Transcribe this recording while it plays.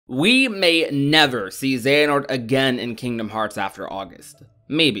We may never see Xehanort again in Kingdom Hearts after August.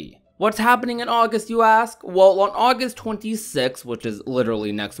 Maybe. What's happening in August, you ask? Well, on August 26th, which is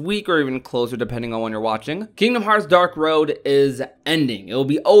literally next week or even closer depending on when you're watching, Kingdom Hearts Dark Road is ending. It will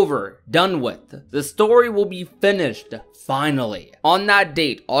be over, done with. The story will be finished, finally. On that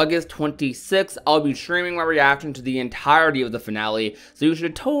date, August 26th, I'll be streaming my reaction to the entirety of the finale, so you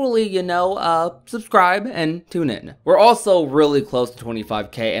should totally, subscribe and tune in. We're also really close to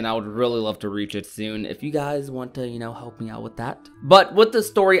 25k, and I would really love to reach it soon if you guys want to, help me out with that. But with the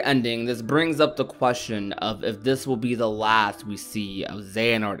story ending, this brings up the question of if this will be the last we see of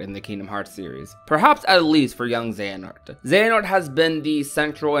Xehanort in the Kingdom Hearts series. Perhaps at least for young Xehanort. Xehanort has been the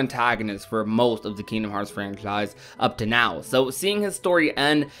central antagonist for most of the Kingdom Hearts franchise up to now, so seeing his story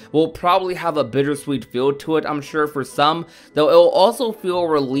end will probably have a bittersweet feel to it, I'm sure, for some, though it will also feel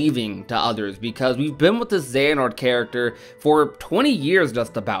relieving to others because we've been with this Xehanort character for 20 years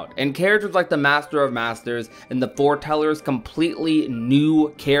just about, and characters like the Master of Masters and the Foretellers, completely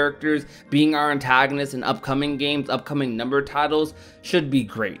new characters being our antagonists in upcoming games, upcoming number titles, should be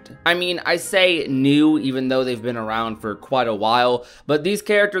great. I mean, I say new even though they've been around for quite a while, but these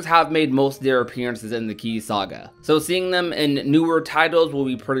characters have made most of their appearances in the Key Saga, so seeing them in newer titles will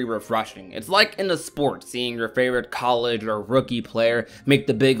be pretty refreshing. It's like in a sport, seeing your favorite college or rookie player make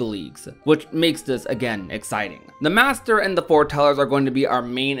the big leagues, which makes this, again, exciting. The Master and the Foretellers are going to be our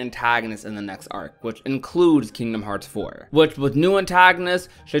main antagonists in the next arc, which includes Kingdom Hearts 4, which with new antagonists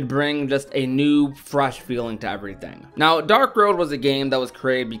should bring just a new, fresh feeling to everything. Now, Dark Road was a game that was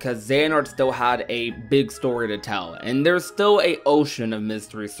created because Xehanort still had a big story to tell, and there's still an ocean of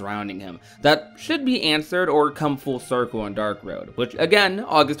mystery surrounding him that should be answered or come full circle in Dark Road, which again,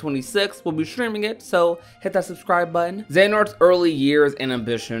 August 26th, we'll be streaming it, so hit that subscribe button. Xehanort's early years and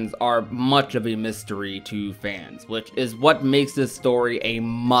ambitions are much of a mystery to fans, which is what makes this story a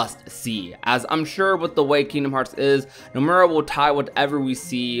must-see, as I'm sure with the way Kingdom Hearts is, Nara will tie whatever we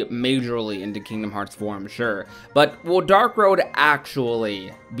see majorly into Kingdom Hearts 4, I'm sure. But will Dark Road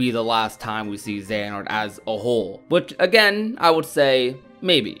actually be the last time we see Xehanort as a whole? Which, again, I would say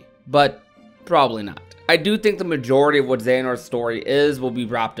maybe, but probably not. I do think the majority of what Xehanort's story is will be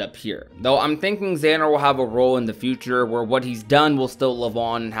wrapped up here, though I'm thinking Xehanort will have a role in the future where what he's done will still live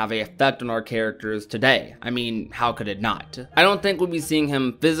on and have an effect on our characters today. I mean, how could it not? I don't think we'll be seeing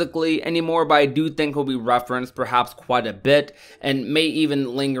him physically anymore, but I do think he'll be referenced perhaps quite a bit and may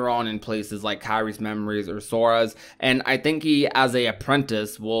even linger on in places like Kairi's Memories or Sora's, and I think he, as an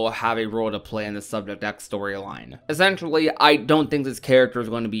apprentice, will have a role to play in the Subject X storyline. Essentially, I don't think this character is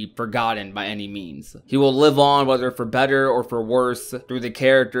going to be forgotten by any means. He will live on, whether for better or for worse, through the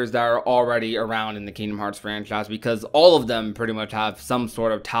characters that are already around in the Kingdom Hearts franchise, because all of them pretty much have some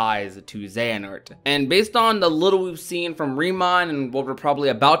sort of ties to Xehanort. And based on the little we've seen from Remind and what we're probably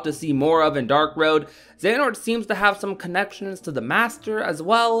about to see more of in Dark Road, Xehanort seems to have some connections to the Master as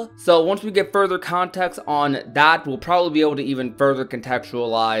well. So once we get further context on that, we'll probably be able to even further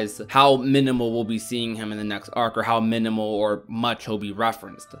contextualize how minimal we'll be seeing him in the next arc, or how minimal or much he'll be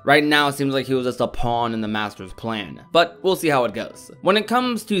referenced. Right now, it seems like he was just a pawn in the Master's plan, but we'll see how it goes. When it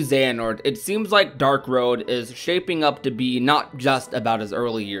comes to Xehanort, it seems like Dark Road is shaping up to be not just about his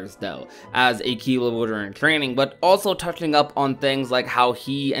early years though, as a Keyblade wielder in training, but also touching up on things like how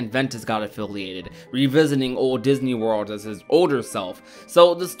he and Ventus got affiliated, revisiting old Disney World as his older self.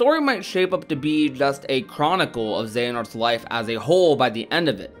 So the story might shape up to be just a chronicle of Xehanort's life as a whole by the end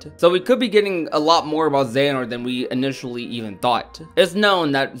of it. So we could be getting a lot more about Xehanort than we initially even thought. It's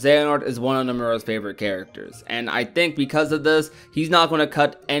known that Xehanort is one of Nomura's favorite characters, and I think because of this, he's not going to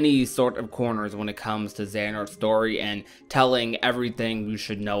cut any sort of corners when it comes to Xehanort's story and telling everything we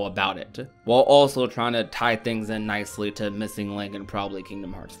should know about it, while also trying to tie things in nicely to Missing Link and probably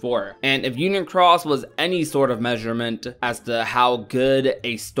Kingdom Hearts 4. And if Union Cross was any sort of measurement as to how good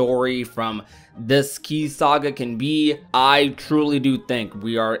a story from this Key Saga can be, I truly do think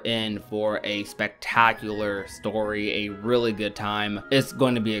we are in for a spectacular story, a really good time. It's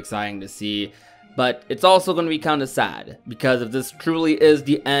going to be exciting to see. But it's also going to be kind of sad, because if this truly is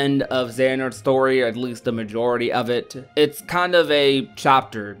the end of Xehanort's story, or at least the majority of it, it's kind of a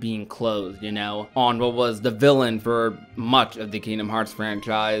chapter being closed, on what was the villain for much of the Kingdom Hearts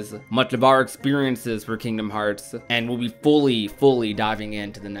franchise, much of our experiences for Kingdom Hearts, and we'll be fully diving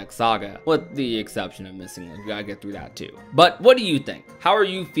into the next saga, with the exception of Missing Link. We gotta get through that too. But what do you think? How are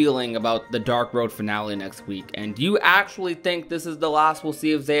you feeling about the Dark Road finale next week? And do you actually think this is the last we'll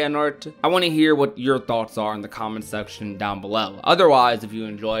see of Xehanort? I want to hear what your thoughts are in the comment section down below. Otherwise, if you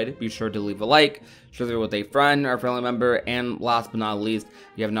enjoyed, be sure to leave a like, share it with a friend or family member, and last but not least, if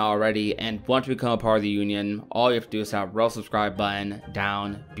you have not already and want to become a part of the union, all you have to do is have a real subscribe button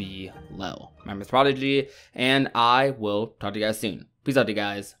down below. My name is Prodigy, and I will talk to you guys soon. Peace out, you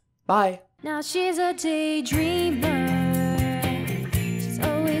guys. Bye. Now she's a daydreamer.